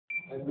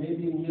and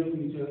maybe in near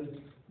future,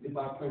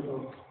 Department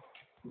of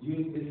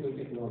Geospatial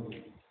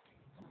Technology.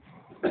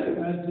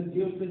 As the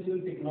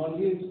geospatial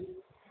technology is,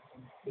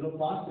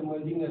 fast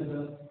emerging as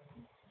a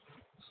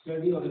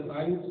study or a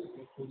science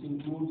which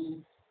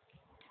includes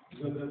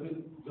geographic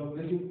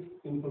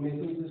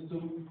information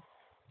system,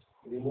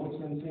 remote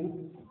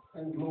sensing,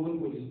 and global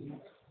positioning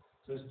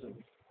system.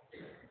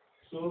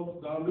 So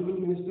the Honorable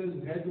Minister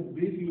is here to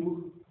brief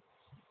you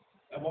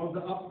about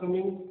the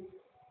upcoming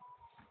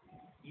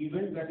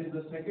event, that is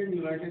the second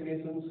United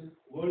Nations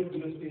World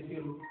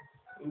Geospatial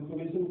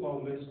Information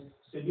Congress,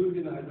 scheduled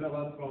in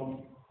Hyderabad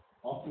from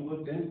October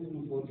 10th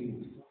to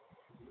 14th.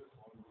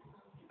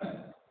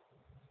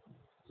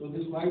 So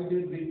this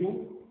 5-day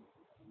briefing,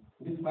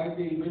 this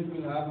 5-day event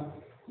will have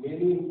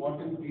many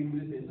important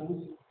preliminary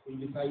sessions, will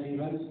be side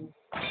events.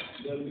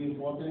 There will be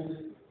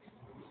important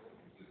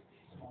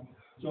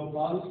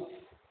Chopals.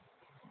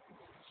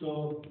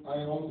 So I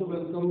also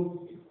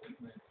welcome,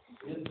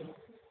 yes,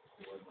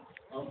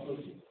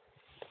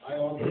 I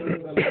also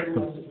welcome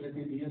our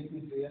Secretary DSP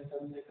Shreyas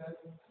Chandrasekhar,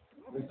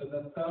 Mr.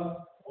 Datta,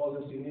 all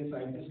the senior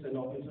scientists and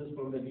officers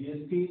from the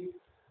DSP,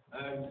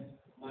 and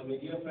my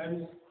media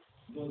friends,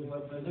 those who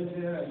are present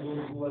here and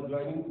those who are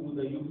joining through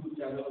the YouTube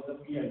channel of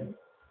the PN.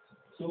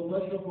 So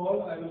first of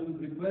all, I will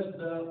request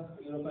the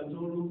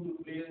control room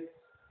to play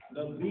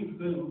the brief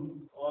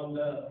film on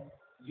the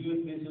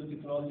geospatial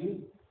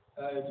technology.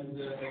 It is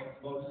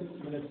about 6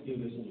 minutes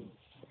duration.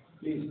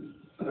 Please.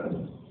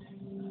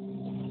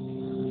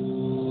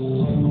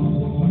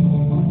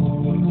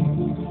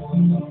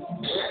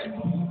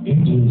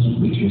 India's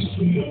rich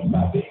history of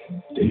mapping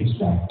dates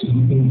back to the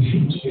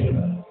ancient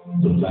era.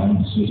 The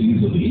planned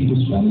cities of the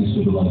Indus Valley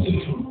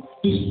civilization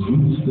is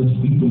proof that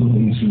people of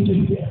ancient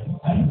India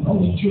had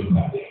knowledge of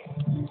mapping.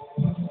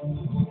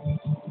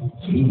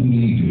 Through the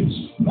ages,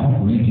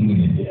 map making in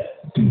India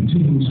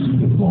continues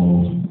to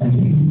evolve and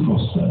even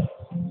prosper.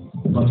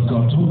 But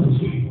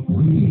cartography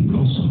really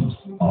blossomed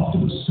after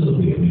the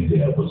Survey of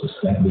India was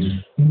established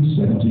in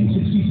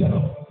 1767.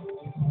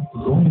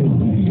 Royal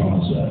Navy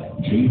officer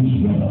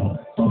James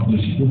Renner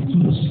published the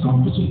first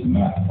composite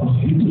map of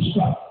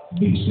Hindustan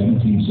in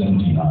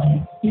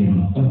 1779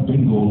 in a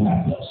Bengal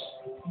atlas.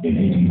 In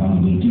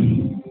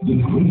 1802, the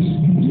Great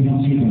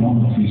Indian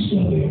Trigonometry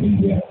Survey of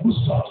India was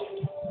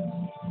started.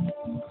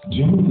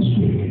 During this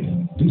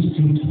period,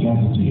 district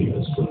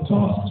gazetteers were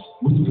tasked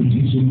with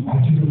producing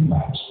accurate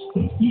maps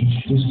of each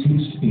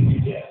district in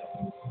India.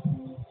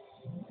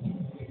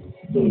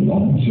 The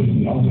launch of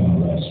the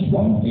IRS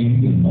 1A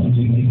in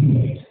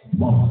 1988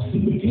 marked the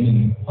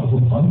beginning of a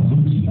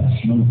vibrant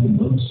national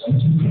remote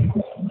sensing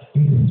program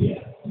in India.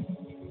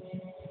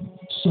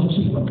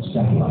 Subsequent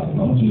satellite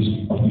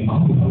launches of the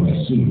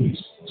IRS series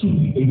through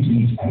the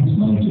 80s and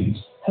 90s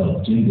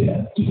helped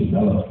India to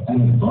develop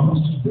an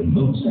advanced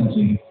remote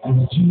sensing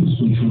and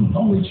geospatial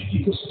knowledge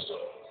ecosystem.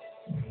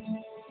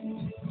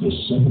 The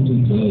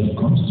 73rd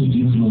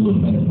Constitutional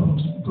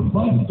Amendment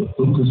provided the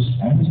focus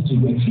and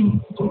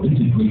direction for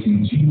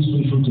integrating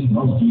geospatial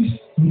technologies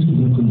into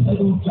local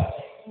level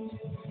planning.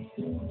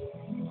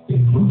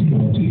 In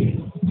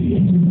 2019, the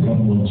Indian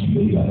government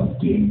laid out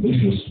the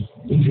ambitious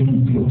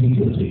Vision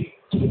 2030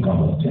 to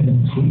become a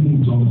 $10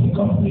 trillion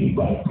economy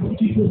by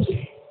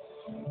 2030.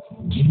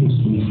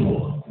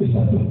 Geospatial is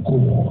at the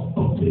core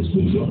of this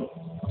vision.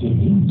 The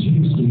new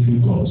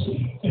geospatial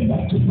policy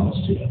enacted last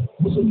year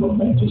was a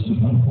momentous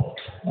development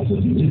as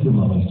it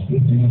liberalized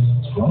India's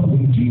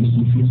thriving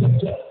geospatial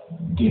sector,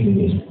 giving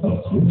it a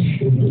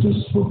fresh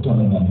impetus for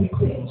dynamic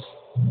growth.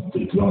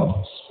 The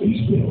draft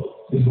Space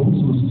Bill is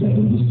also a step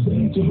in the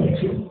same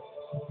direction.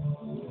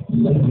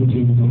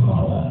 Leveraging the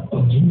power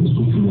of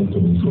geospatial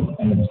information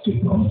and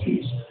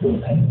technologies will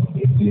help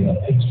India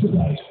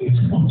expedite its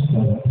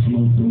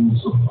multidirectional goals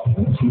of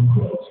financial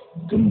growth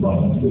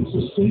combined with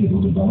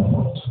sustainable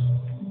development.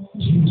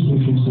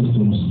 Geospatial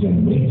systems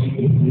can make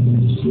Indian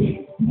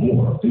industry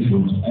more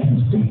efficient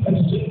and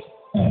competitive,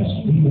 as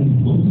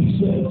P.M. Modi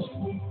says.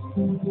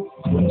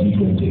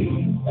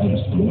 2020 and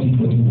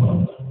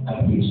 2021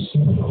 have been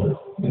seminal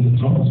in the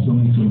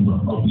transformation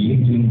of the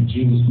Indian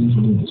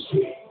geospatial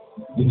industry.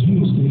 The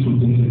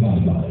Geospatial Data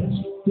Guidelines,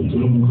 the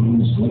Drone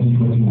Rules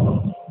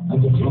 2021, and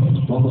the draft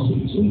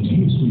policies on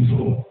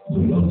geospatial,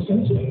 remote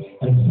sensing,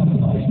 and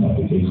satellite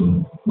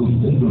navigation will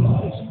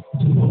liberalize,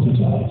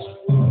 democratize,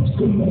 and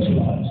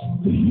commercialize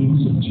the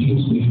use of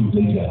geospatial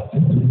data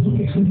and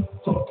information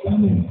for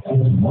planning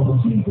and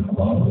monitoring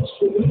requirements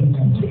within the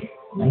country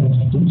and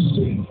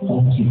boosting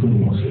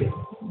entrepreneurship.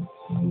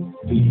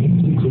 The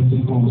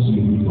integrated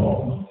policy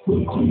reform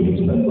will create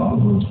an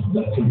environment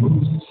that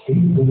promotes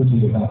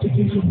scalability of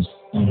applications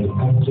and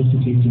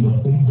amplification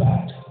of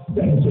impact,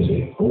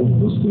 benefiting all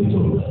the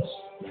stakeholders.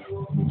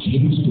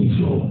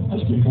 Geospatial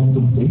has become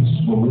the base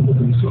for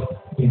innovation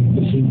in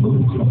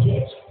mission-building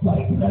projects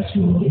like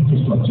National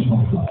Infrastructure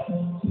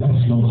Pipeline,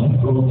 National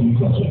Hydrology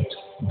Project,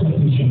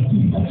 Gati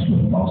Shakti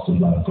National Master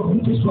Plan for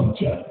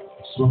Infrastructure,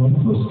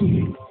 Swamitra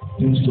Scheme,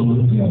 Digital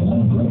India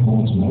Land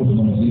Records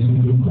Modernization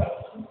Program,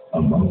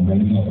 among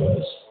many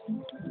others.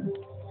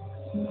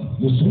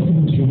 The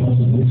second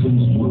United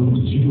Nations World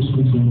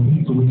Geospatial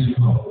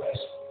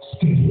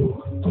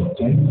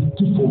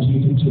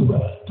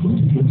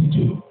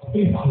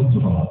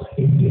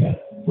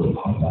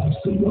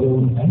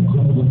role and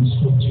relevance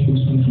of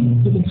geospatial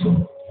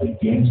information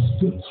against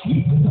the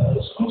three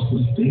pillars of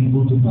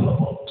sustainable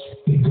development: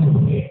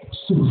 economic,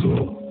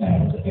 social,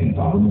 and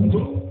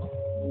environmental.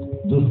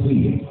 The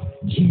theme,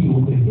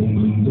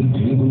 Geo-enabling the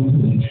global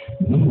village,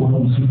 no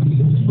one should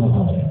be left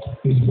behind,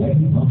 is very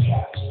much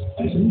apt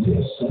as India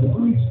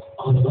celebrates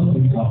our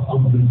Africa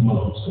 100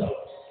 milestone,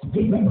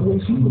 the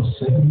commemoration of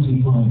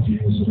 75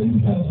 years of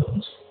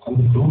independence and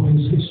the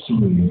glorious history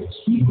of its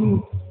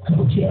people,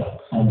 culture,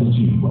 and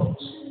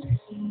achievements.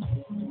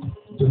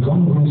 The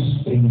Congress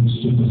aims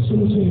to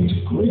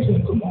facilitate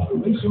greater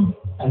collaboration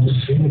and a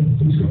shared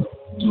vision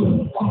to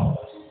empower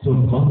the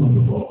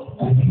vulnerable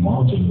and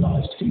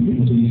marginalized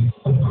communities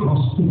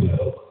across the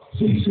globe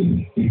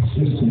facing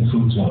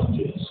existential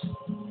challenges.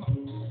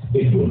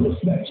 It will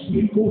reflect the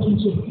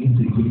importance of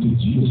integrated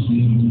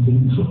geospatial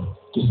information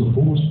to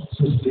support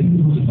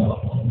sustainable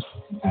development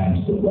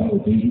and the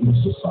well-being of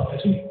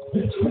society,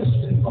 address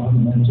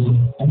environmental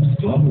and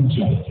climate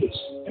challenges,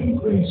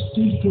 embrace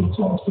digital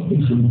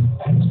transformation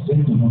and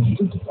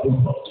technological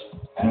development,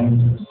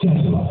 and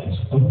catalyze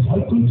a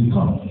vibrant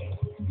economy.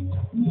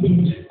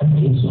 Meet and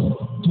listen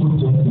to a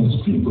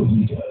diverse group of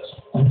leaders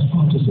and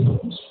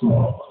participants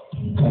from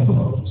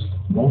governments,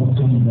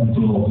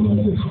 non-governmental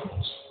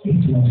organizations,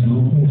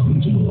 international and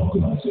regional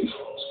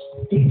organizations,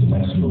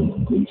 international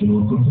and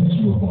regional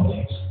professional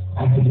bodies,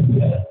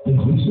 academia and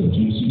research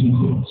institute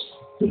groups,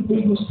 the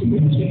business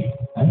community,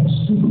 and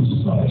civil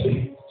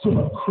society from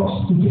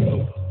across the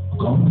globe,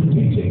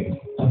 congregating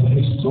at the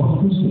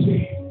historical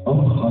city of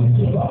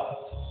Hyderabad.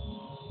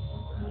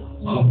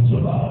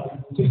 Hyderabad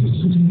is a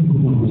city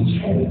with a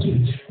rich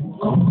heritage,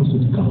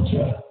 composite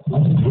culture,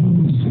 and a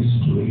glorious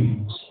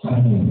history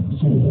spanning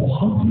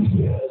 400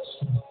 years.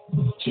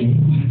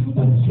 Change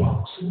and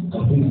flux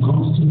have been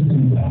constant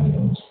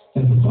companions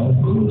in the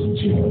vibrant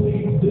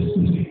journey of this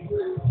city,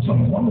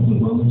 from one of the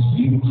world's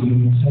few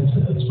trading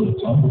centers for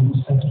diamonds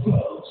and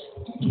pearls,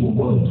 to a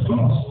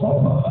world-class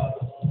pharma hub,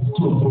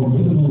 to a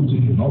formidable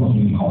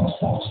technology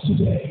hotspot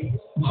today.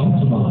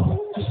 Hyderabad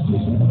has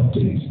preserved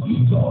its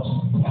ethos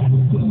and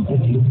the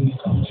legendary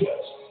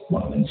cultures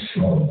while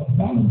ensuring a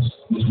balance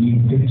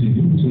between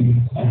continuity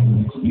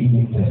and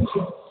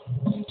reinvention.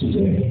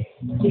 Today,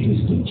 it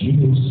is the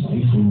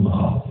geospatial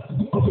hub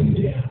of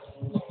India.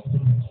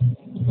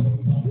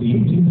 The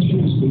Indian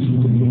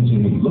geospatial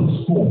community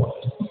looks forward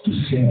to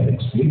share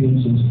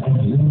experiences and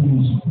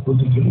learnings with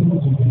the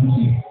global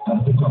community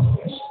and the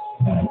Congress,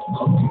 and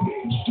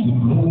contribute to the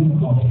growing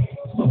body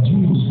of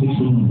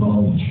geospatial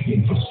knowledge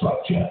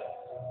infrastructure.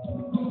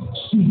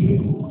 See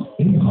you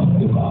in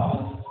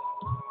Hyderabad.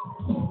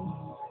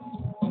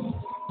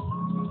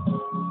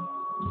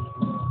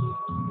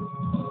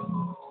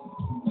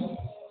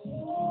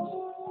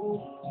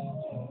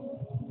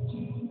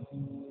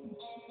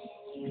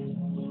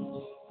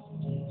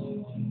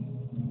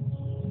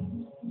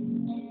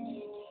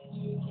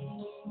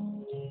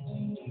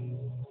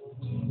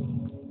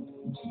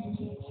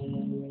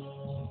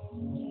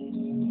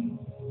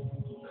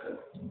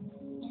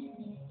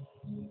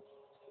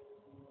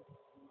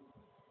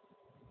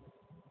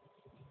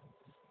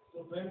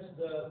 So friends,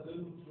 the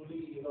film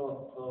truly,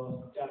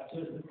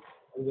 captured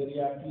very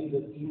aptly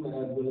the theme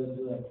as well as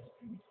the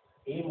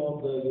aim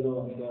of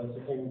the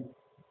second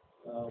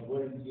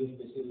World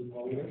Geospatial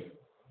Congress.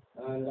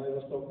 And I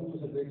was talking to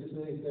Secretary,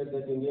 sir, he said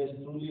that India is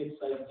truly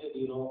excited,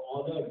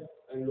 honored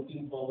and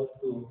looking forward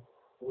to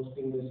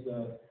hosting this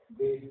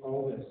great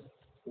Congress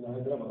in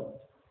Hyderabad.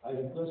 I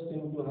request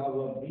him to have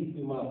a brief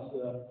remarks,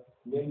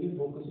 mainly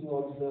focusing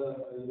on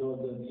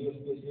the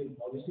geospatial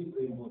policy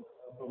framework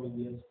from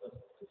India's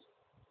perspective.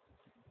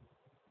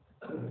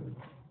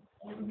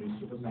 Honorable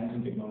Minister for Science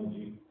and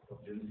Technology,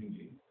 Dr.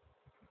 Singh,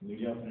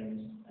 media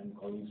friends and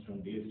colleagues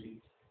from DST,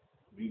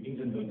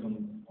 greetings and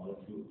welcome all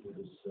of you to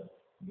this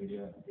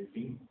media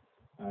briefing.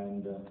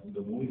 And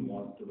the movie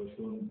what was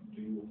shown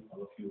to you,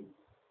 all of you,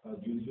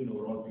 gives you an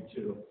overall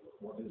picture of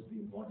what is the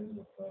importance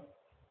of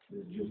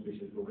this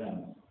geospatial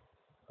program.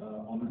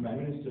 Honorable Prime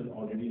Minister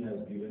already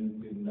has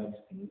given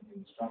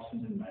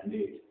instructions and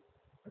mandate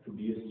to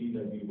DST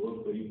that we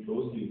work very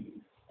closely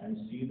and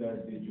see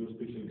that the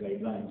geospatial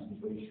guidelines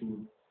which were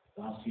issued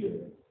last year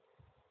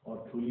are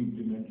truly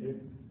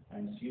implemented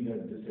and see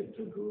that this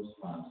sector grows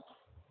fast.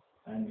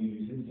 And we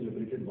recently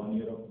celebrated 1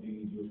 year of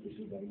the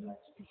geospatial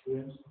guidelines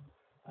issuance,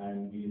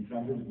 and we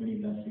interacted with many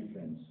industry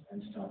friends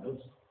and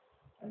startups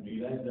and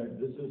realized that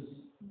this is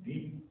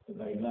the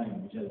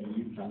guideline which has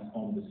really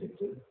transformed the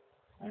sector.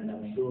 And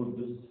I'm sure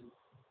this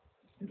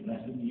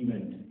international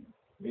event,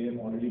 where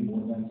already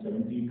more than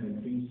 70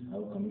 countries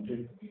have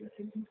committed to be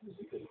attending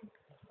physically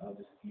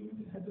this event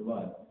in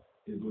Hyderabad,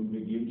 is going to be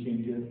a game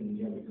changer.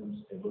 India becomes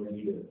a world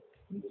leader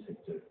in the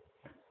sector.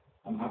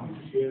 I'm happy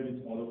to share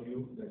with all of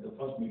you that the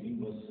first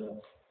meeting was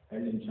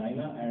held in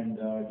China, and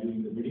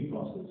during the bidding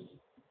process,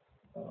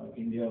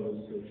 India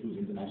was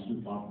chosen the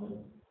national partner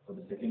for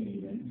the second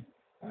event.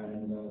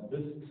 And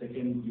this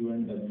second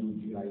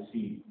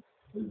UNWGIC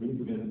will bring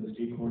together the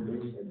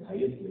stakeholders at the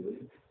highest level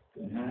to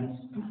enhance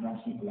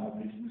international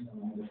collaborations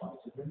among the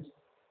participants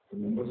the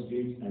member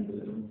states and the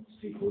relevant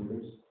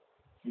stakeholders,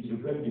 which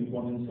reflect the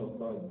importance of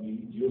the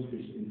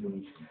geospatial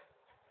information.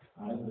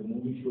 As the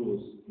movie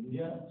shows,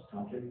 India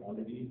started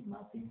already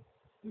mapping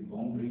the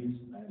boundaries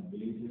and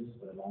villages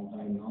for a long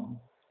time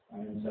now,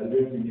 and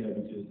Survey of India,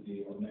 which is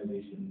the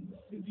organization,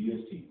 the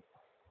GST,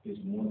 is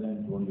more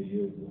than 200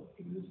 years of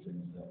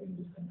existence in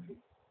this country,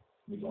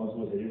 which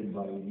also was headed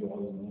by, you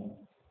all know,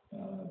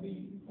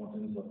 the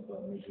importance of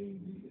measuring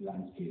the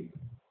landscape.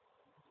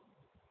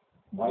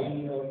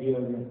 While we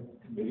are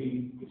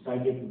very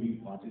excited to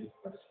be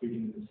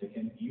participating in the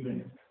second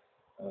event,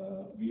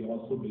 we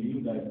also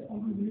believe that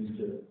Honorable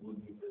Minister will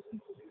be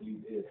present physically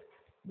there,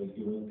 will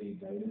give us the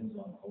guidance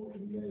on how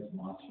India is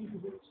marching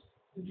towards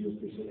the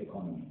geospatial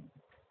economy.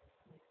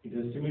 It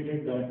is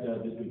estimated that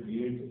this will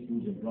create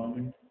huge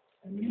employment,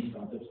 and many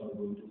startups are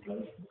going to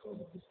flourish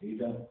because of this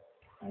data.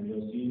 And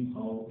you are seeing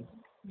how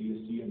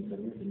DST and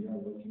Survey of India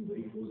are working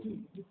very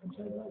closely with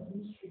Panchayat Raj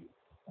Ministry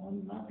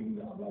on mapping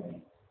the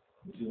Abadi,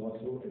 which is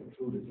also a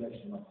true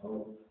reflection of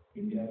how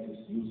India is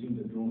using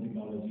the drone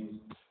technologies,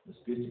 the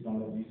space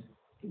technologies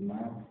to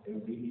map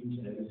every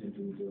inch and every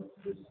centimeter of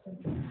this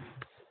country.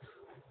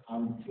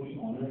 I'm truly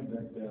honored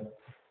that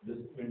this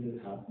event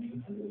is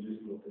happening under the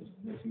leadership of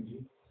President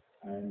Singh,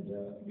 and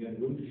we are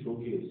going to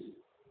showcase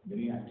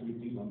many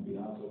activities on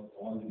behalf of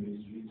all the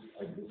ministries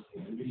at this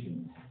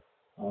exhibition,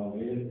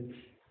 where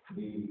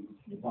the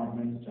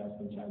departments, such as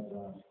Panchayat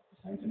Raj,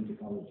 Science and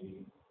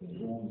Technology, the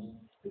drones,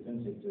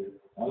 defense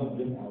sector, all of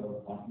them are our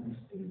partners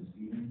in this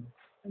event,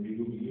 and we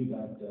do believe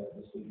that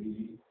this will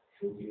really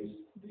showcase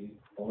the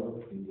power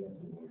of India to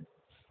the world.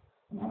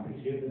 I'm happy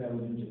to share that I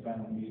was in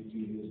Japan only 3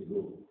 years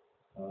ago,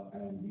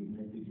 and we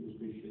met the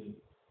geospatial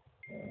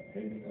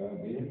head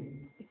there,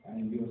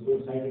 and we were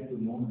so excited to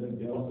know that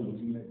they are also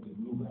looking at the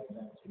new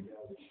guidelines India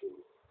has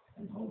issued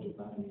and how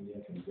Japan and India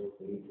can work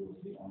very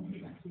closely on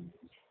these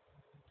activities.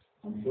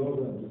 I'm sure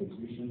this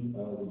exhibition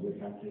will be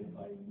attracted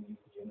by many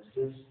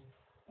youngsters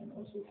and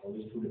also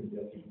college students.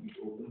 They are keeping it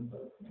open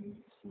for many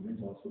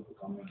students also to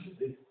come and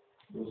visit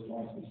those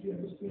spots which we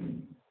are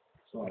displaying.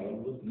 So I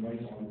always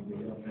invite all the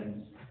media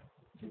friends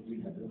to be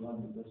in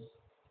Hyderabad with us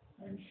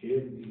and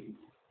share the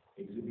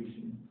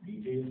exhibition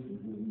details,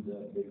 including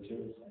the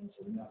lectures and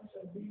seminars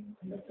that are being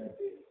conducted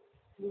there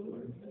to the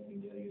world that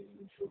India is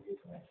in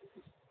showcase our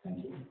activities.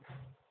 Thank you.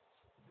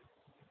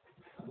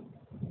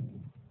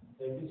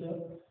 Thank you, sir.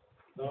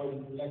 Now, I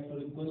would like to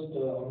request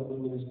Honorable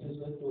Minister,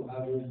 sir, to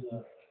have his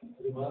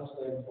remarks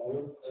and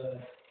followed.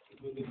 It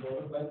will be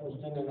followed by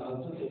question and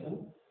answer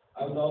session.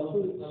 I would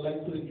also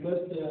like to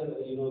request,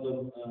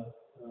 the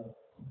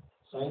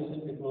Science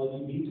and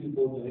Technology lead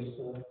reporters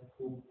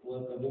who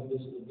are covering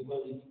this,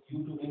 because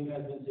YouTube link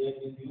has been shared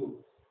with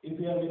you. If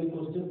you have any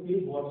questions,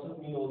 please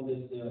WhatsApp me on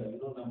this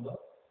number,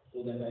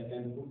 so that I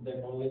can put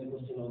that online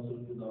question also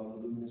to the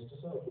Honorable Minister,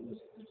 sir, or to the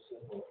Secretary,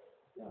 sir, for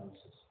the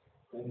answers.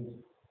 Thank you.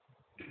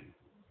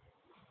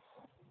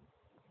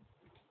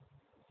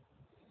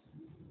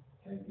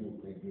 Thank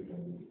you,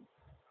 Shanti.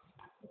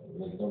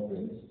 Welcome,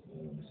 friends.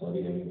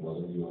 Sorry having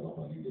bothered you on a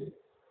holiday.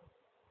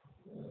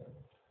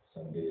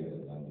 Sunday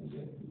and Gandhi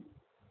Jayanti.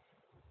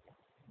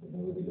 But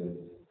nevertheless,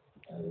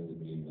 I have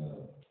been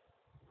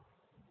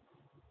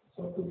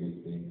sought to be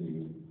explain to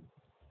you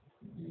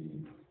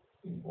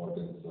the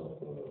importance of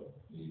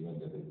the event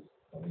that is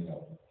coming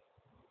up.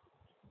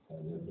 And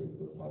therefore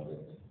it was thought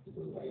that it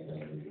was right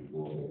time we should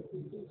go ahead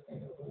with this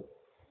kind of a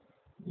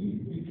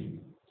brief briefing.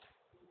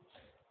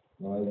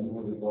 Now, as you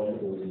would recall,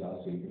 over the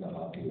last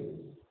 8.5 years,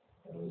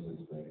 ever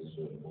since Prime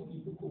Minister Modi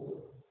took over,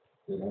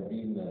 there have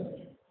been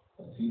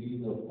a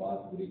series of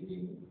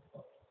path-breaking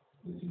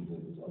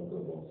decisions,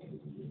 out-of-box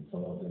decisions,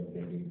 some of them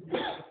tending to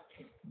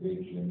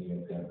break many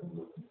and tend to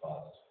go too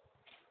fast.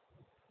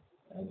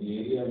 And the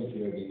area which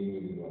we are dealing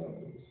with is one of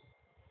those.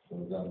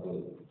 For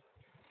example,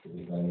 it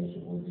was Prime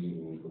Minister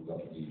Modi who took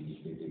up the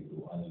initiative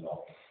to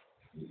unlock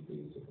the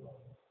space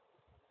economy.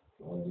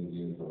 So all these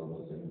years, for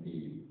almost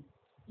 70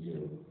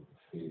 years,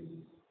 space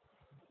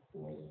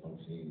was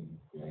functioning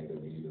behind a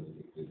wheel of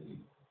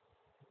secrecy.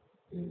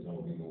 It has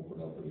now been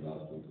opened up for the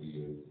last 2-3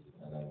 years,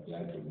 and I'm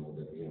glad to know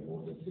that we have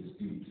more than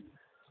 60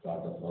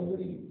 startups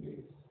already in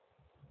place.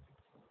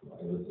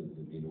 Ever since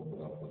it's been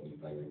opened up for the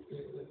private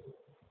players as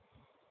well.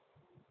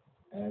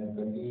 And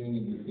continuing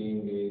in the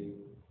same way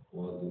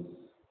was this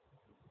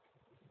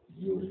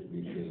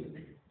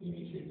geospatial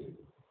initiative.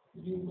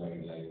 The new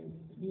guidelines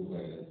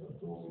for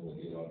drones,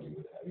 earlier on we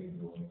were having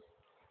drones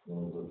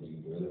were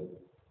being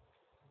developed,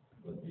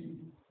 but the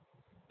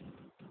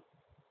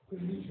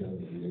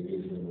conditions, the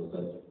regulation was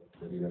such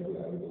that you have to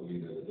have it only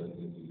in a research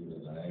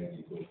institute and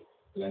IIT. So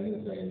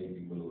clandestinely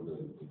people would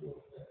do that.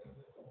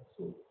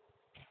 So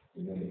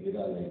in an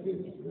era like this,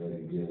 where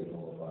India is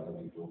now a part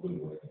of the global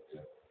world,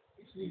 India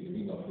actually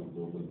living up to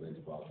global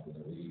benchmarks in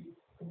a very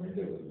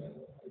commendable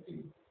manner. I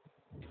think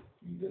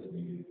we just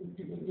needed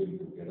political will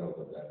to get out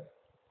of that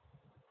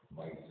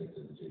mindset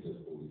and status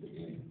quo, which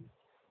again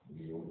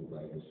we owe to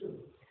Prime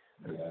Minister.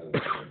 We have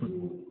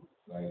new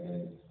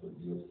guidelines for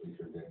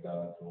geospatial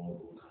data,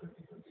 drone rules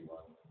 2021,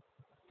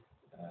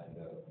 and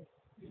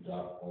the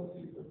draft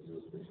policy for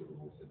geospatial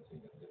rules and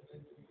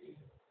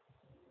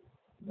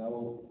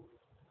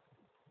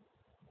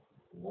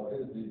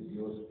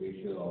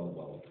geospatial all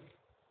about?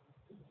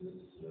 This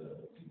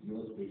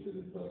geospatial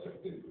infrastructure,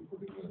 if you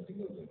put it in a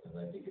single sentence,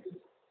 I think it is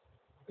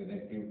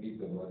connectivity,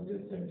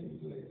 convergence, and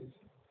digitalization.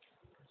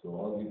 So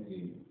all these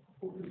three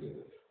put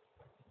together.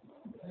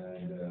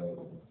 And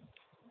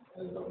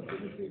as Dr.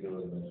 Geospatial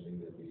was mentioning,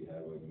 that we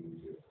have a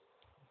huge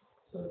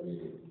survey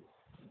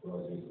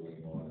project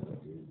going on, a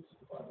huge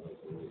partner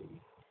survey.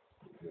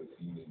 If you have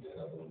seen in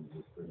Dehradun, it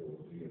is spread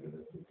over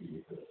 350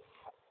 acres,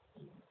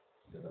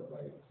 set up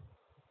by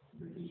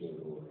Britishers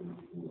over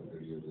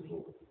 200 years ago.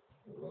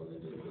 The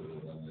project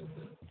was none less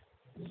than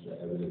Mr.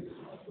 Everett,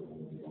 after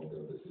whom the Mount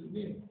Everest is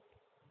named.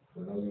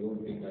 But now you don't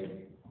think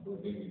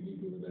we need to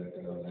do that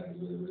kind of land,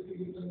 because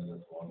everything is done in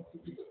a small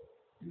cubicle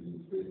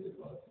using space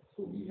technology.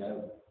 So we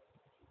have,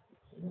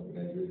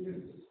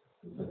 graduated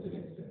to such an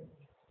extent,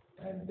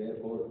 and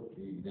therefore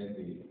then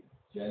the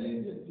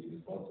challenge and the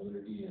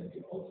responsibility and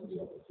also the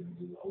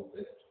opportunity is how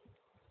best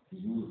to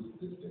use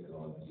this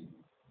technology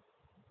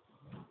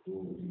to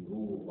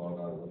improve upon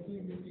our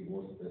working, make it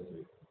more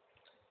specific.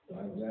 So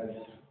I'm glad,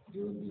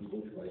 given the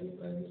push by the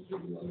Prime Minister,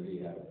 we already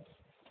have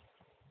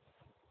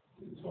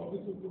this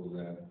officer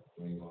program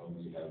going on.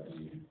 We have the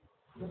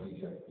Gati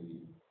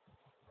Shakti,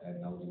 and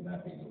now the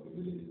mapping of the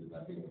villages, the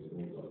mapping of the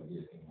roads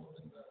already, I think more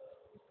than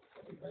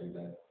 45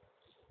 lakh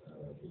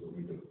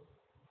kilometer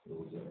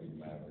roads have been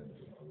mapped, and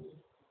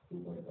almost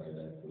 2.5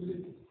 lakh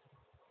villages.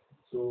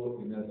 So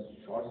in a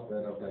short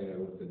span of time,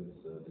 ever since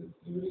this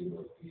village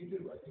was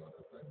created by the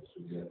Honorable Prime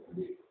Minister, we are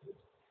today.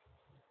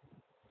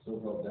 So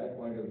from that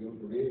point of view,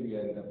 today we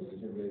are in a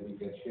position where we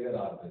can share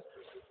our best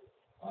practices,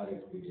 our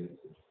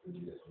experiences with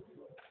the rest of the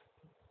world.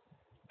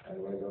 And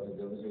while Dr.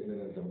 Geospatial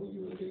and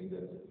Shambhuji were saying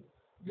that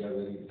we are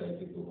very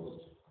excited to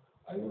host,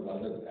 I would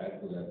rather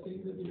add to that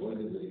saying that the world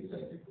is very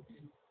excited to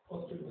be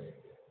hosted by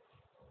India.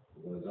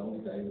 Because now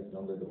the time has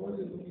come that the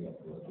world is looking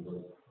up to us,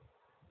 because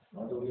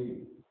not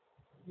only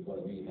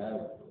because we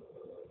have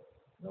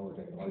now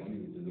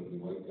technology which is of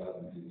the world class,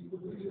 which is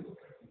equal to India,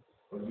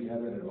 but we have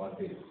an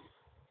advantage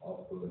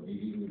of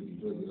dealing with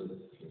heterogeneous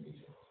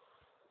conditions.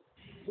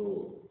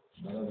 So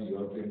none of the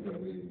European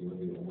countries, given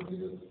the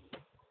homogeneous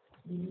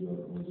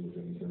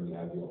condition, will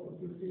have the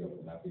opportunity of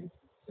mapping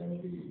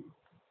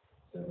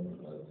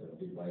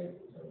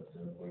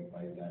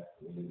 7.5 lakh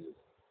villages,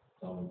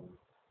 some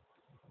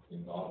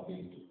in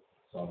northeast,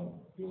 some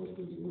close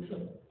to the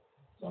ocean,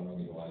 some in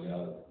the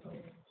Himalayas.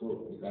 So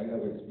the kind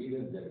of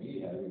experience that we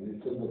have is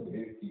itself a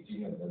great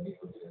teaching and learning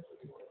for the rest of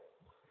the world.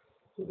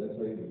 So that's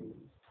why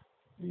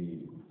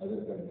the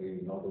other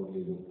countries not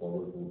only look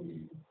forward to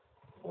be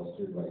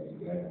hosted by the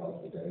grand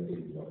hospitality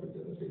which Dr.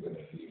 Geospatial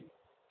and team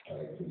are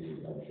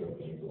actually, I'm sure,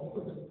 going to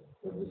offer them.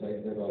 But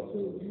besides that,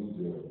 also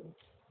huge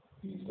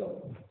piece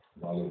of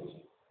knowledge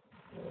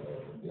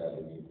they are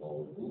looking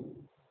forward to.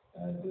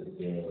 And this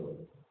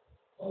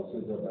also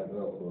is a matter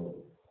of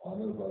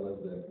honor for us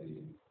that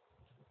the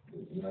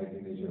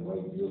United Nations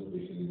World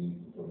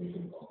Geospatial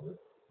Information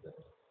Congress,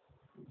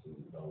 which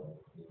is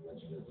now being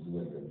mentioned as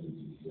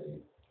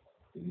UNWGCI,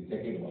 is the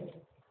second one.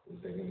 The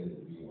second is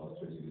being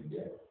hosted in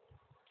India.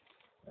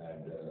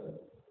 And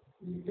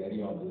we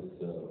carry on this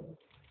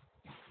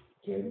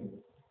trend.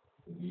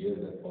 In the year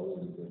that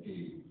follows, in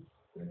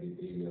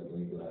 2023, we are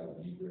going to have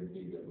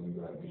G20, we are going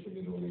to have Mission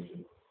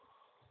Innovation,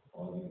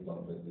 all these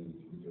conferences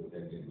which were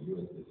held in the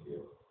US this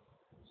year.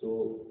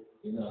 So,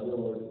 in other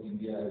words,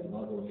 India has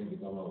not only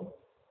become a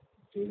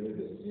favorite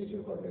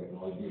destination for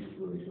technology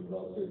exploration, but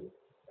also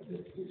a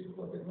destination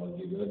for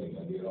technology learning.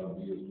 Earlier on,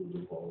 we used to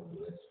look forward to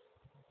this.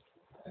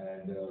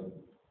 And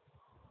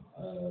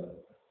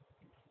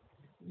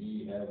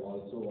we have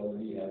also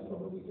already have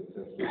some of the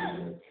success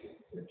stories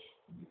that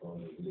become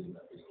the village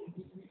mapping,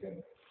 which we can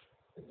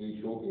actually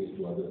showcase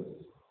to others.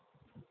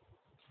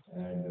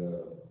 And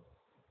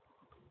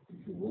if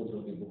you go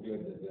through the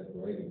booklet that they are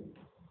providing,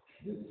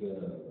 this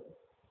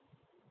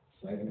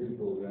scientific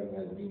program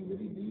has been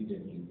very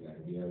diligently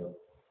planned. We have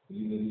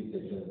preliminary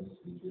sessions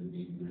which will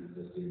deal with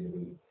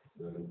sustainable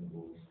development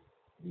goals.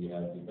 We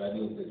have the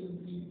panel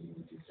sessions dealing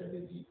with the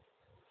strategy.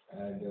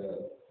 And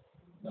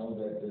now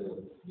that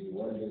the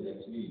world is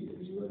actually,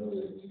 the UNO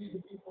is actually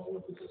looking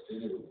forward to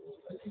sustainable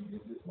goals, I think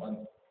this is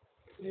one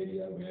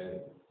area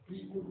where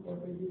we could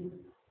contribute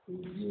to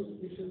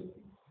geospatial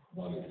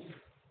knowledge.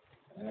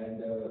 And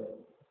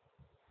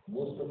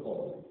most of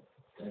all,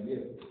 and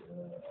yes,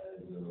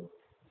 as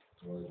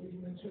was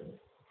being mentioned,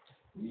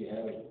 we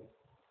have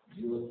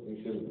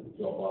geospatial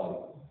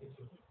job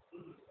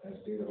and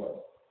state of art.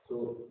 So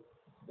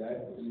that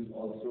will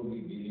also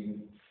be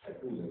dealing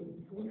at two levels,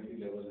 the community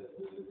level as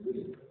well as the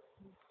village level.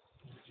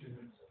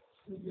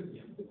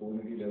 The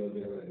community level,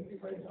 they have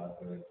identified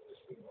Jharkhand and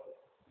West Bengal.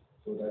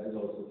 So that is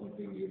also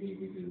something unique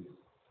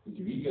which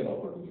we can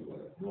offer to the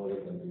world. No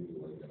other country in the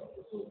world can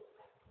offer. So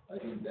I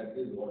think that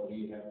is what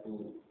we have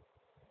to.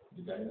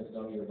 The time has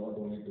come here not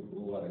only to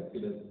prove our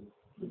excellence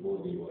before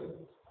the world,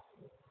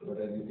 but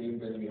at the same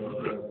time we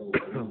also have to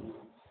prove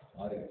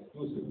our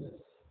exclusiveness,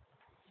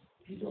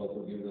 which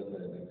also gives us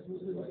an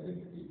exclusive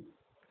identity.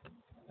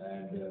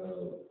 And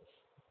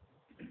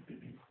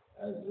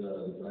as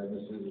the Prime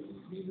Minister is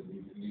being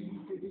repeatedly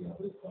restating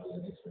Amrit Kaal,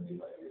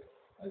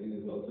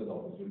 also an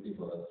opportunity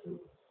for us to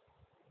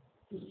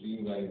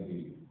streamline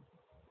the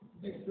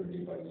next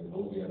 25 years,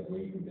 how we are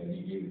going to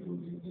navigate through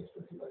these next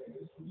 25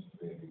 years to reach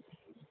where we wish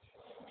to reach.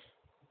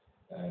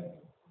 And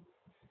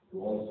to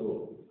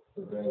also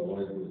prepare the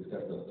world to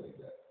accept us like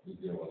that, which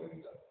we have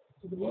already done.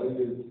 So the world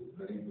is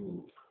ready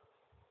to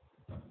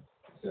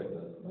accept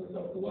us. Now it's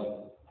up to us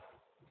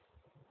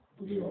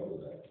to live up to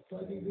that. So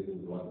I think this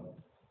is one,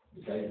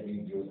 besides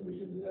being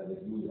geospatial, it has a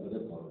huge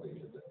other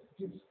connotation that it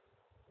gives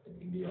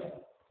India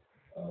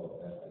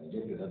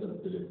yet another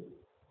fillip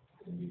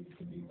in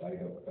the kind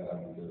of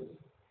parameters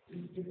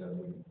which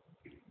determine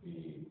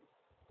the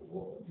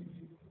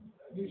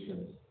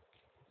nations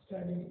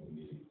standing in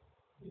the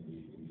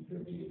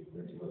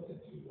 21st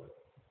century world.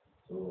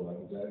 So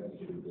I'm glad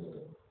we should,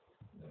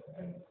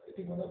 and I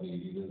think one of the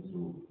reasons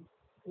to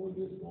hold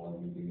this small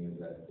meeting is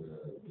that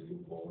we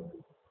look forward to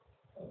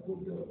a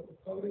good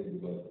coverage,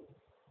 because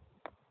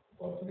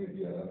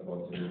fortunately or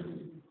unfortunately,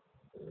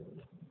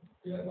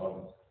 we are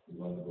not the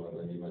ones who are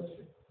very much,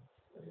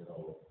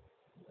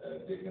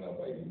 taken up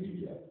by the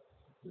media,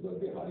 because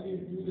they hardly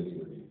abuse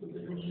anybody, so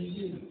they don't need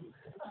news.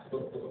 So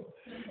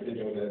they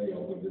don't have the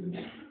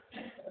opportunity.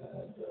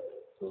 And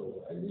so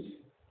I wish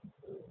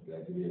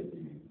gradually as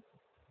we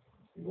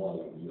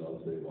evolve, we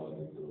also evolve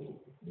into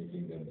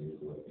making them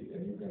newsworthy.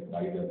 And you can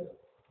guide us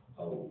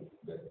how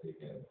that they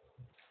can,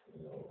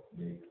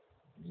 make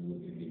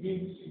news in the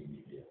mainstream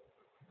media.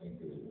 Thank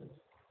you very much.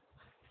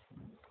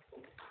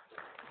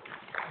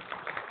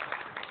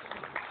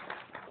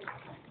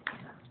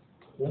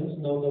 Friends,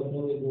 now the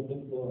floor is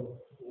open for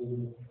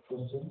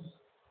questions.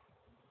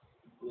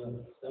 Yeah,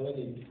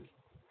 7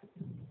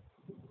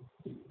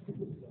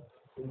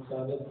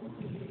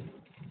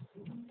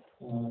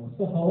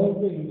 So how has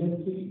the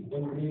industry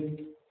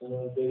embraced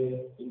the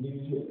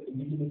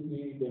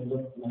indigenously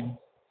developed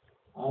maps?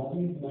 Are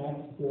these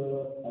maps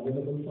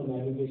available for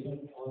navigation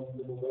on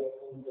the mobile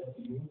phone that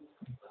we use?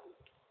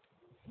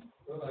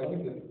 Well, I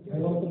think There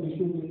was some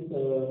issue with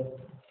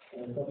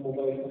some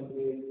mobile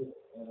companies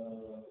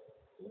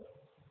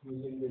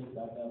using this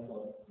data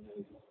for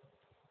navigation.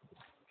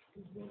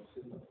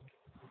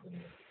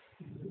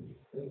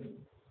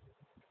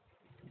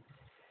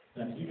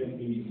 Actually, when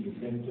we look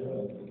at the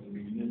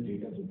business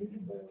data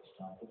generated by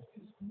startups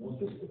is most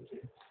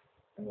restricted,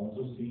 and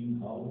also seeing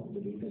how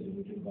the data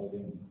generated by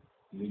them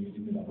is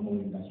using the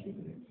automobile industry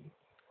currently.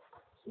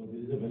 So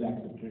this is a well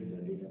accepted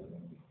data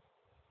currently.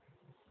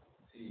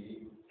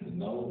 See,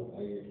 now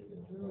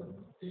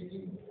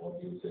taking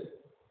what you said,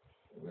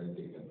 well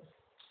taken.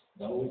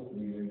 Now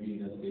we will be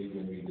in a stage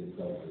when we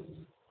discuss this.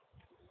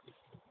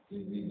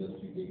 Is the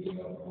industry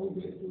taking up, how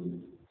best to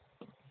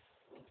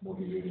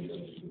motivate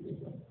industry to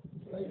take up?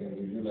 But I can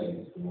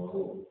visualize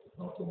tomorrow,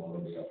 not tomorrow,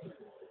 day after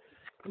tomorrow.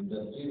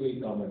 Industry will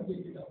come and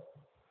take it up.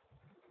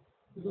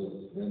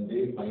 Because when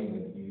they find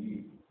an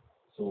easy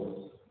source,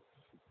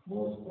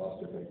 most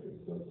cost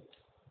effective, because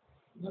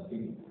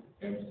nothing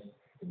tempts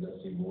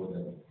industry more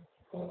than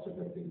cost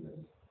effectiveness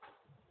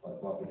or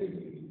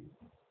profitability.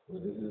 So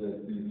this is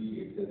an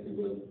easy,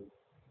 accessible,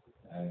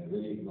 and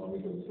very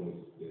economical source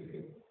they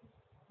get.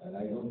 And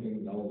I don't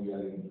think now we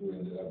are into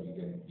an era we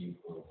can keep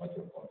much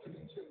of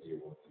confidentiality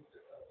about these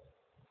data.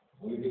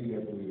 Only thing we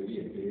have to be very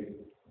accurate,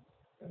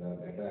 and our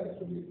data has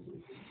to be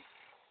accurate.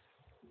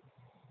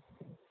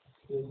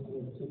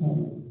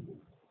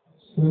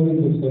 So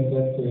you said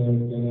that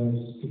there are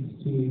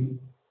 60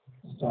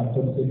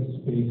 startups in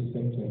space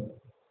sector,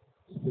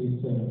 space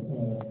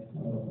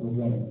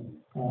program.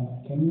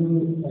 Can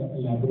you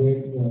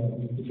elaborate a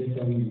little bit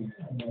on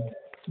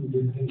the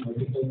different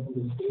verticals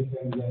in the space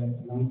and the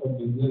amount of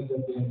business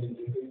that they are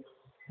generating?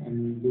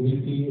 And do we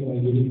see a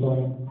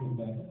unicorn in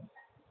that?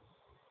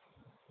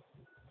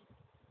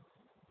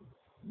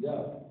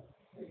 Yeah,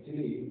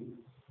 actually,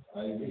 I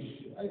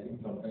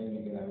think sometime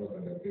we can have a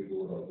conducted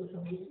tour also,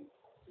 Shambhu,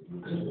 if you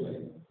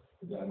visualize.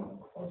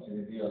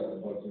 Unfortunately or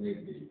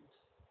unfortunately,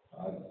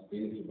 our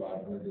space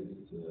department is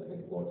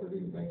headquartered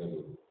in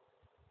Bangalore,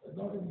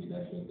 not in the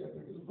national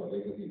capital, for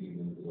legacy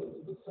reasons, because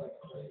it was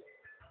started by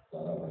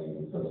Sarabhai,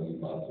 who suddenly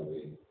passed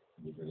away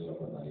in the middle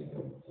of a night,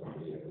 and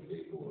somebody had to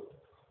take over.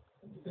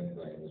 And the then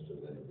Prime Minister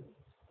then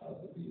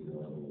asked the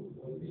people who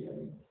already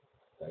having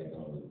died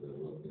down with the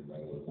work in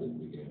Bangalore, so it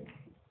became.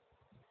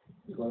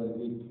 Because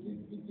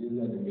it is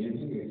an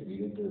amazing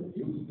experience, a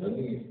huge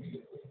learning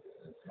experience.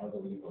 It's not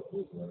only for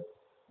those who are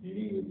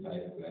dealing with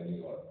science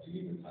planning or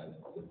dealing with science,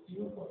 but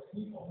even for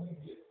any common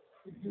Indian.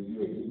 It gives you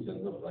a huge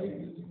sense of pride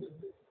visiting this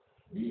place.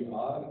 We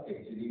are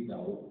actually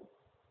now,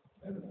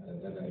 and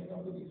then I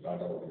come to the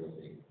start of what you are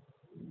saying,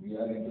 we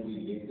are into the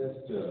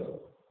latest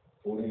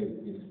foray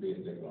in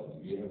space technology.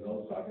 We have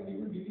now started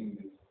even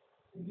dealing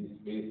in the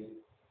space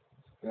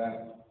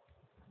scrap.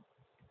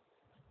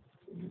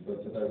 In the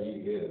Swachhata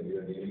week here, we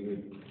are dealing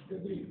with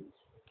debris.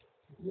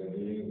 We are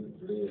dealing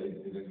today,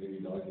 incidentally,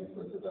 we launched the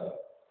Swachhata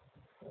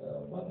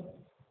month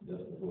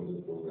just before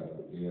this program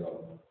to clear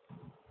out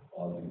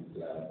all these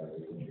scrap and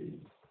even the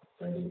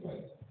pending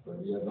files.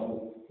 But we are now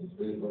in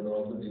space, but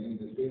also dealing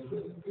with space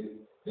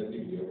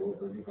debris. We have over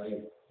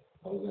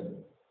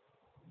 25,000,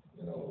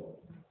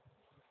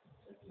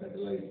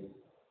 satellites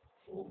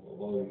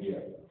above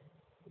India.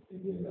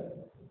 India,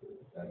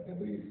 that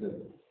country itself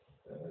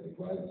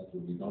requires to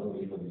be not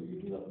only for the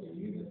use of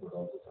aliens, but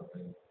also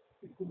sometimes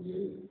it could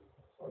be,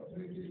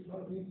 fortunately, it's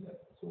not been that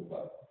so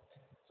far.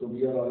 So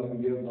we have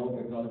now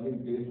technology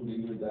in place to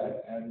deal with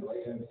that, and why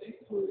I am saying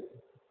so is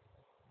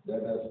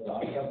that a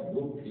startup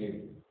group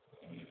came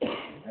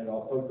and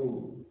offered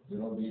to,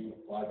 be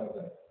part of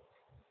that.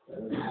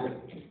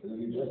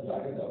 We just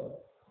started out,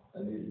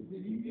 and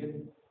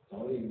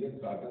some of the Indian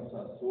startups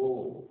are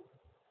so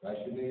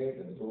passionate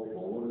and so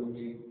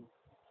forward-looking.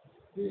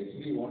 They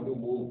actually want to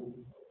move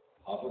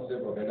half a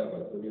step ahead of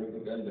us, so we have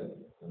to tell them.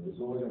 And there's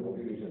so much of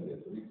motivation there.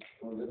 So we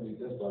told them we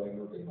just got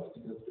into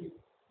technology industry.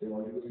 They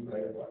wanted to be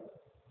private partners.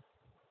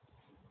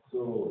 So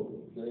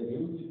there are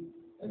huge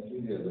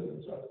enthusiasm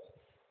in startups.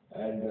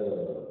 And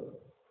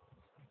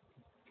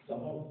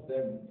some of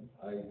them,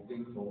 I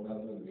think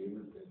Somnath will be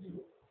able to tell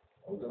you,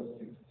 out of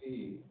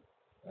 60,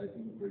 I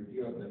think 20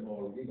 of them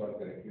already got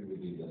connected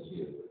with the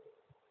industry as well.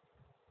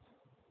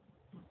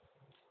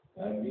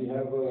 And we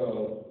have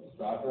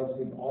startups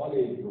in all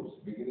age groups,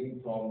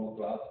 beginning from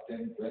class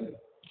 10, 12,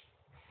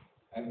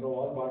 and from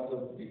all parts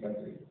of the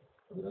country.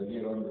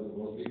 Earlier on, it was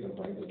mostly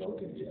confined to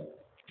South India,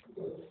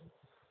 because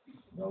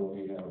now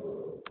we have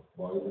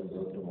boys and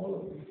girls from all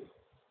over India.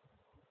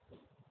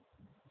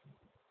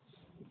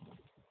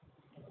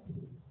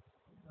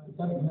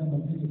 Sir मैं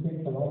मंत्री जी से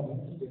एक सवाल है,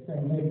 जैसे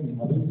हमने एक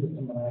model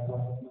system बनाया था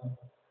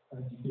अपना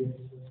जीपीएस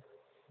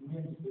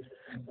इंडियन जीपीएस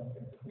सिस्टम का,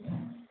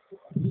 तो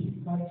अभी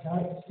इसका क्या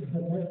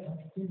स्टेटस है,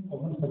 किन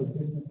कॉमन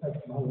सर्विसेज में इसका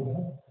इस्तेमाल हो रहा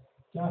है?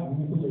 क्या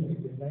हमने कोई ऐसी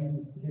डेडलाइन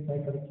तय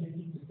कर रखी है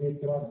कि इस डेट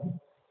के बाद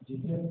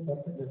जीपीएस स्तर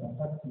पर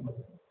जनता खत्म कर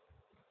देंगे?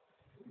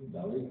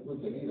 दावे तो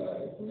चल ही रहा है,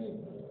 इसमें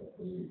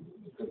कोई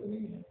दिक्कत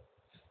नहीं है.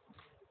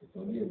 It's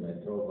only a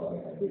matter of our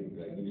habit,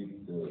 gradually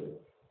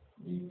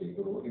we take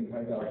over. In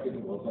fact, आपके तो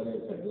बहुत सारे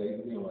सैटेलाइट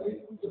भी हमारे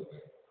इसमें चल रहे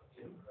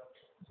हैं.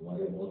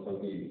 हमारे most of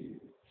the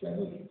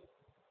channels,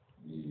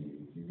 the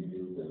TV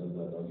news channels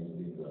are now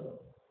using the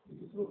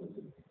ISRO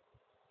facility.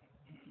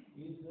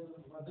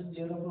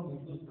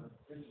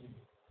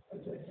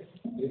 अच्छा,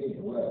 नहीं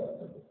हो रहा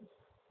है.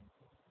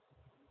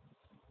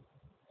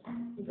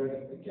 In fact,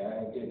 क्या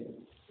है कि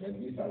when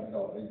we started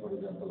offering, for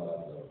example, our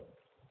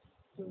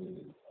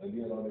services,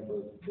 earlier on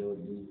they were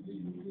usually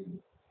using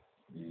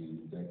the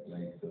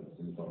satellite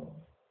services from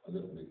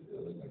other places,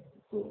 other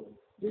countries. So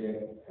they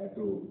had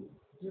to,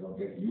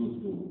 get used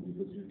to the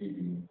facility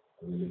being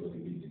available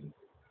in India.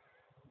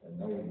 And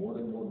now more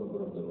and more number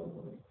of them are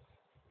coming.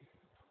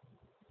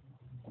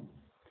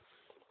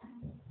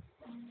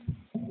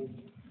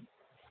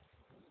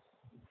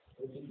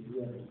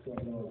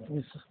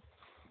 Yes, sir.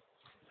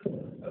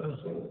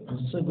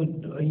 So good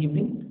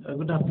evening,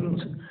 good afternoon,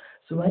 sir.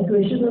 So my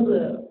question is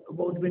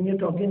about when you're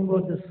talking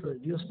about this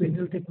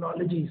geospatial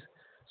technologies.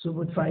 So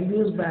about 5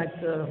 years back,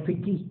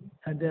 FICCI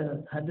had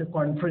a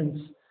conference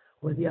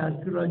where the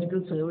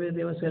archaeological survey,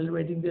 they were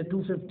celebrating their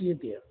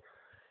 250th year.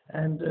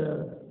 And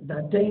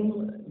that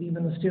time, the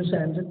Ministry of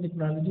Science and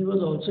Technology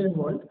was also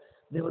involved.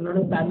 There were a lot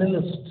of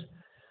panelists.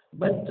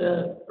 But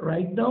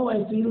right now,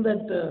 I feel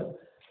that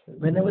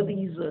whenever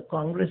these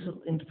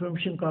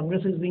Information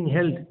Congress is being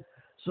held,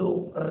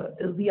 so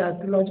is the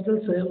Archaeological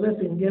Survey of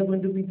India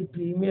going to be the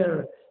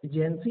premier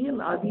agency,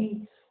 and are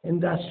the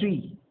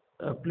industry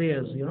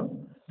players,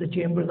 the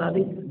chambers, are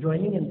they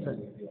joining in, sir?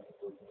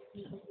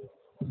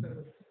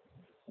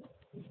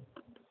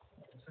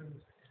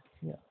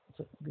 Yeah.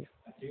 So,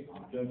 Actually,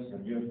 Archaeological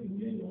Survey of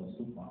India is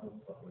also part of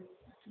our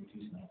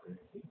activities now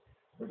currently.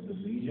 But the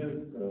major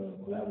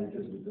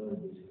collaborators with us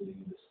are basically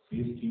the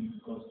space team,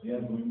 because they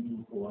are going to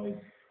provide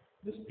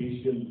the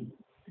spatial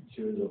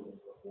pictures of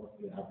what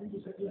is happening to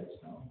satellites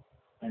now.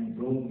 And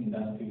drone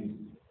industry is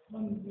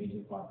one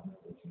major partner.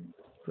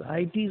 So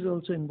IT is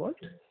also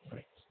involved?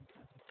 Right.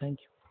 Thank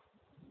you.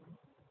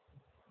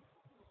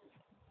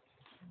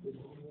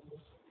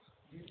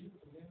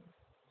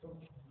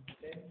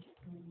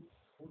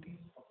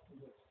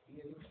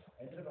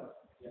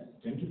 Yeah,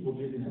 10 to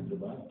 14 in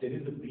Hyderabad. There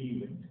is a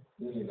pre-event.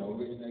 The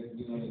inauguration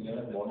actually on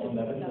 11 On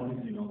 11 morning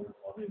is inauguration.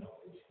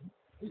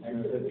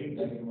 And 13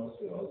 time you must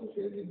also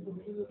share the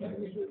information the Prime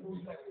Minister will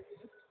be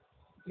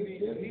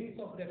Names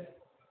of that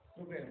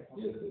program.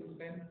 Yes,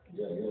 yes.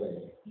 Yeah, you're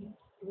right.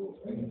 So,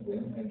 and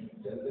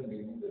tell them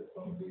maybe that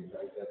from the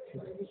fact that the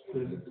Prime Minister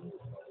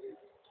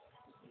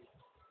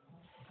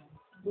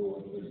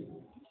will do it.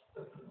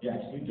 Yeah,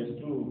 actually, just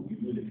to give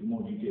you a little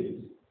more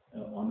details,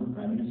 Honorable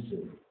Prime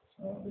Minister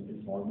will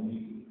be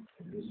formally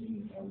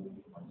addressing all the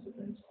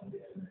participants on the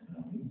 11th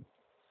morning.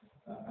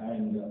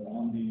 And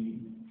on the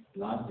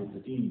last day,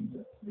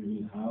 13th, we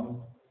will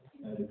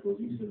have the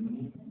closing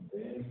ceremony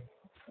where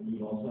we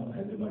will also have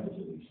Hyderabad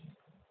declaration.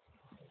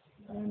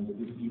 And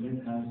this event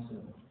has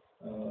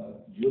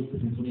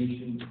geospatial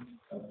information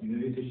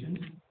plenary sessions.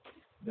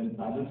 Then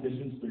panel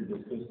sessions will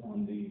discuss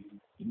on the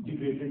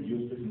integrated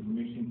geospatial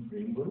information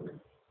framework,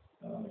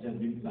 which has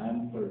been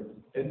planned for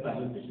 10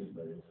 panel sessions,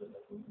 by the way, so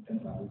that's 10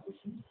 panel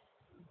sessions,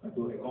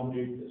 to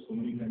accommodate so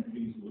many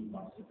countries who will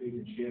participate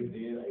and share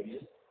their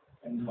ideas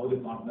and how they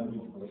partner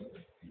with us.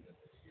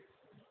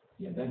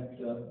 Yeah, that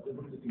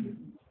was the thing.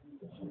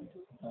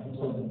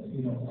 So,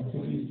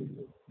 actually,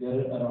 there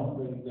are around,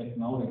 like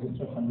now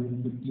registered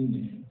 115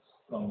 nations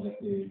from like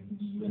the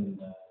UN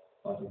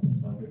participants,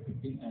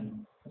 115,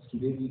 and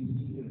today we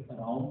see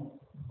around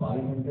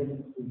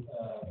 550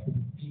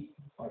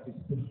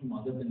 participants from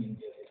other than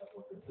India. They have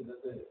voted. So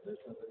that's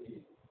a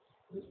very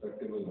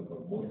respectable number,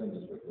 more than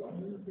respectable,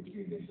 150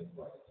 nations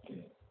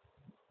participating.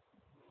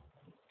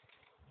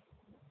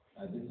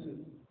 And this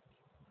is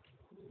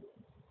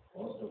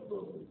cost of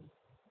course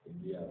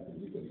India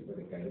physically, but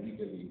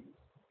academically,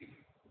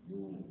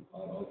 you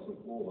are also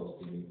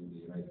co-hosting into the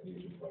United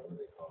Nations part of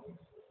the economic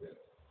affairs.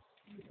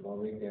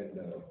 Economic and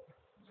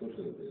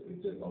social affairs,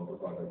 which is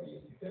counterpart of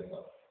the DESA.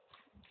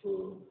 So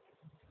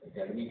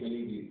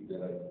academically, they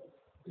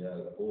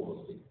are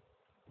co-hosting.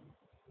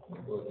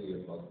 Of course,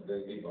 the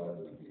hospitality part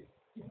will be.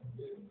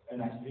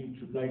 And actually,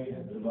 Supply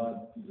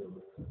Hyderabad is our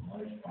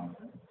knowledge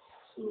partner,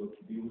 so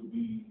they will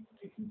be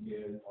taking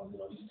care of all the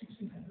logistics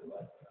in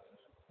Hyderabad.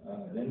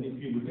 Then,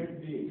 if you look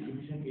at the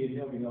exhibition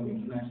area, we have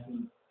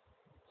international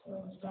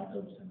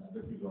startups and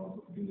other people are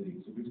also putting their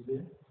exhibits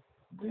there.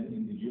 Then,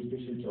 in the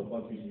geospatial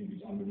chopper fishing,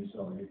 which our minister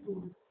already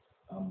told,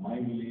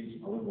 My Village,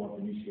 Our Water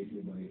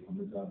initiative by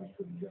Amrita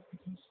Vishwavidya,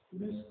 which is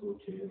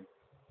UNESCO chair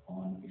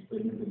on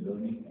experimental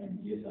learning, and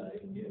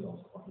ESI India is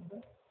also part of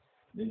that.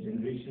 Then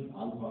Generation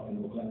Alpha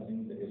in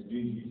localizing the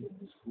SDGs at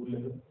the school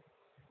level.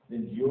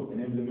 Then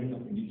Geo-enablement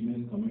of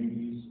indigenous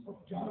communities of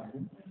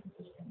Jharkhand and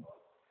West Bengal.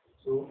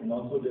 So, and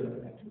also there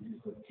are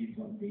activities for kids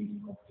on painting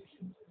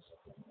competitions and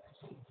stuff like that.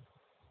 So,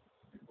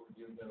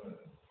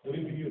 I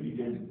will give you a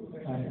detailed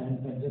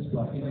And just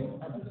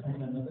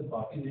and another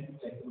party net,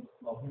 like the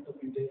government of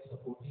India is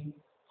supporting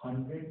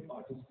 100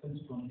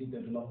 participants from the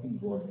developing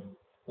world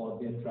for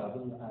their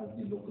travel as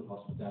the local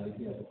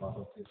hospitality as a part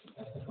of this,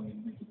 as a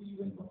commitment to the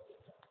UN concept.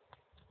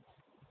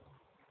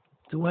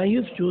 So why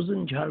you've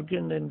chosen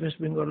Jharkhand and West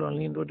Bengal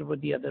only and what about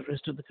the other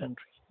rest of the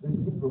country? This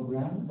is a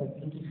program that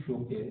will be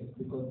showcased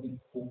because the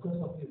focus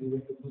of the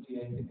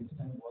UNWGIC this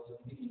time was on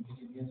the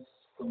indigenous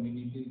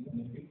community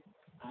benefit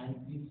and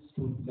the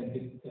students, like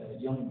the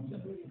young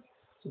generation.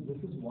 So this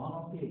is one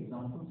of the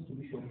examples to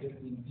be showcased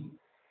in the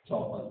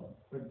chopper.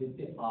 But they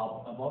say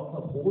about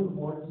the whole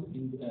world's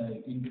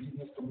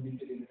indigenous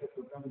community related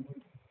program will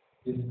be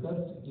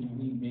discussed in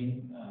the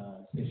main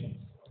sessions.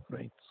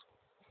 Right.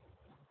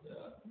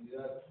 Yeah, these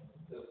are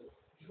just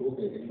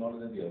showcasing, not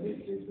that the other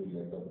states will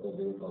get up because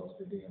they were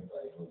concentrating on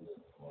tribals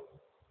and all.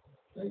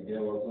 Like they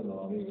have also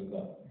Navami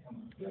Ganga,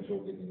 they are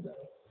showcasing that.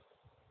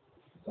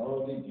 Some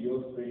of the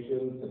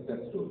geospatial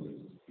success stories.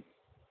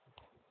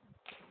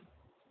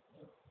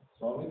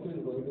 Swamitra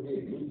is going to be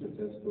a huge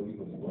success story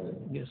for the world.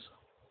 Yes.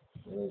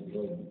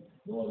 Because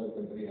no other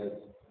country has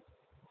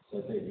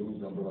such a huge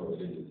number of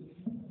villages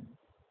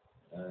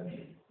and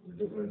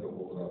different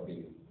topography.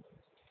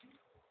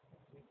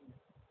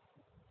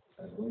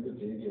 It's going to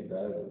change the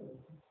entire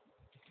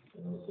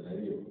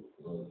scenario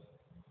because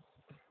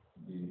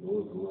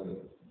those who are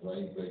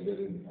drawing pleasure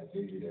in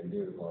actually the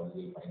revenue records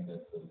will find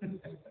that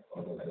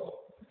out of job.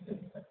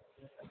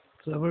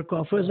 So our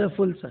coffers are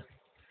full, sir.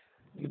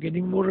 You're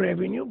getting more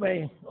revenue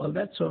by all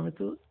that,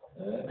 Swamitul?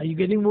 Are you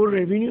getting more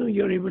revenue?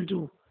 You're able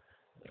to,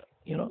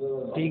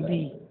 take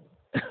the...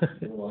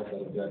 It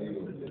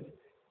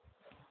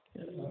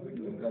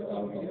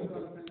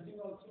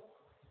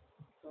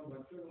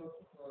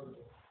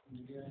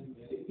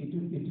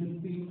will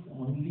be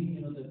only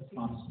the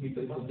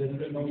transmitter, so there will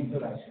be no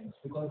interactions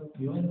because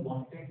UN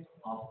wanted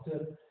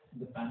after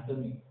the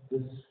pandemic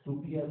this to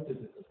be as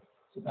physical.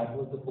 So that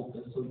was the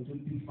focus. So it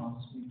will be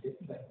transmitted,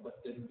 but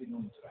there will be no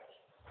interaction.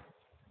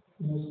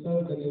 Sir,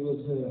 there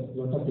was a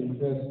lot of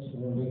interest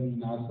when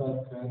NASA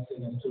crashed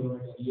an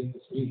asteroid earlier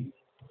this week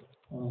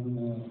on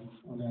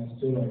an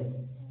asteroid,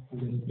 and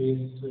the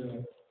space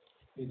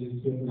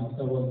agency of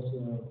NASA was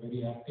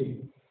very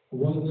active.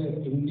 Was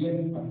the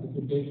Indian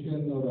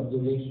participation or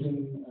observation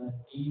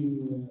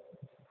team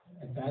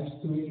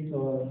attached to it,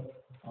 or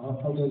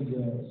how does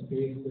the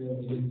space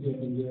agency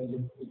of India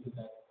look into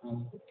that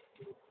aspect?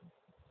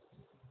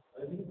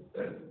 I think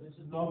this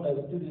is not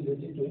directly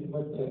related to it,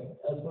 but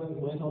as far as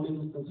my knowledge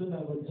is concerned, I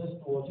was just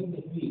watching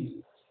the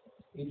feed.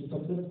 It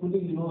successfully,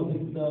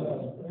 hit the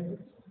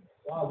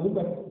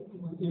but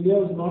India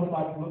was not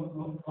part of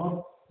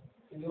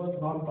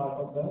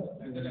the.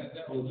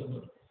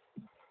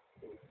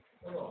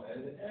 No,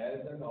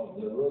 as an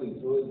observer,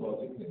 ISRO is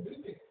watching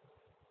everything.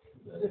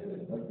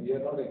 But we are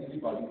not actually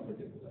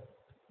participating in that.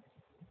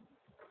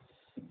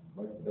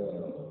 But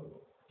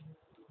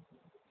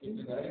in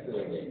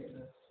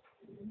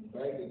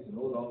fact, it's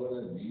no longer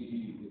that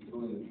ISRO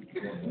is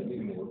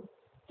learning more.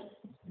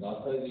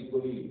 NASA is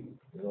equally,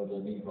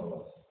 learning from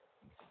us.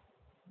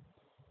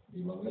 The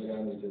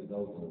Mangalyaan, which is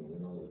now,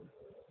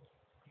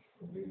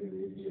 completed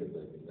 8 years, I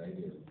think, 9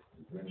 years.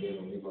 It went there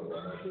only for 1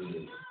 or 2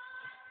 years.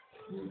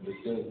 The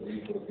pictures we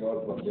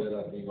procured from there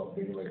are being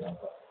obtained by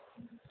NASA.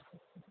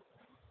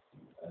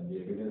 And the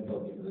evidence of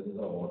the presence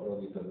of water on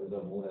the surface of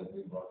the moon has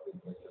been brought in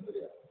by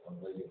Chandrayaan, on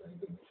by the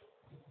American mission.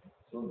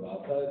 So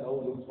NASA now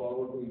looks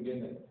forward to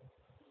Indian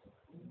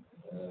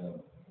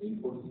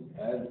inputs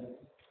as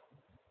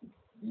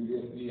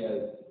seriously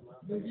as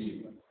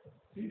maybe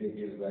 3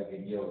 decades back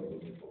India was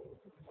looking for.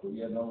 So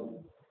we are now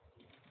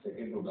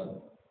second to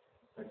none.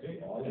 Actually,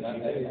 all the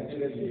And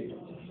incidentally,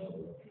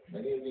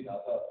 many of the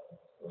NASA,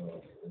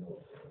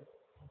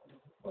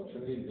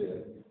 functionaries there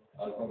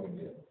are from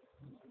India.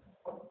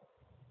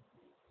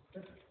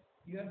 But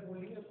you are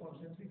holding a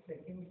constantly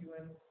second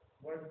UN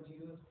World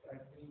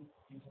Geospatial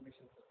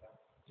Information Program,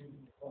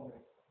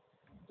 Congress.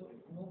 So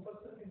no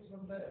person is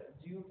from the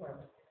geo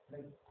part,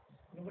 like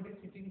nobody is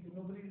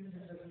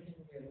representing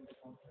here in the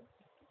conference.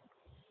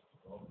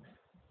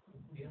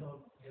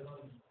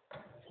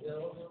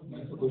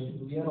 That's the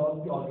question. We are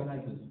all the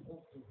organizers.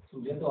 So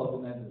we are the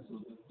organizers. So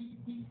we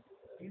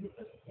In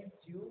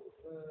geo,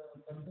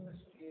 person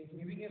is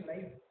giving a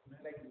live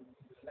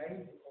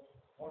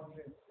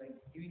conference, like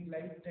giving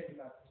live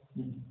telecast.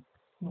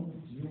 no,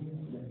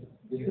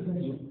 this is a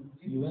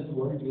UN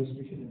World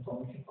Geospatial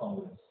Information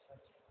Congress.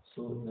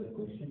 So the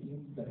question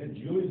is that The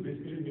geo is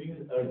basically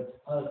meaning Earth.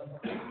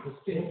 the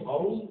space.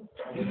 How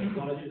the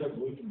technologies are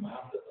going to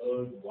map the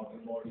Earth, water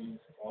bodies,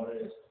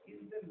 forests.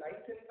 Is the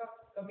live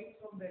telecast coming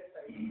from that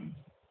side?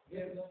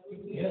 Yes.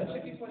 Yes.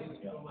 It's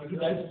a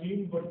live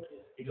stream, but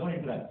it's not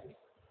interactive.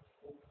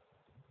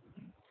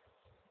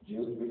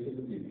 Geospatial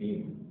is the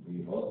team.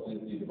 We host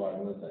is the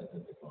Department of Science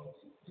and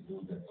Technology. We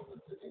do that for the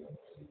setting up.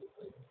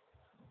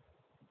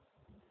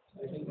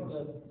 I think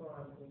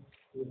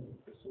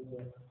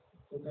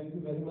so thank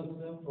you very much,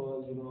 sir,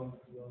 for your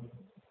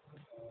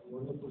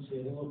wonderful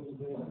sharing of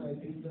information. I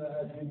think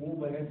as we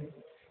move ahead,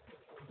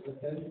 the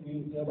 10th we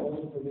will share more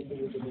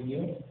information with the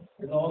media,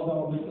 and all the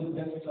official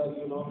guests are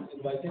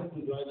invited to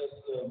join us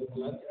with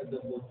lunch at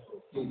the fourth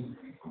floor. Please.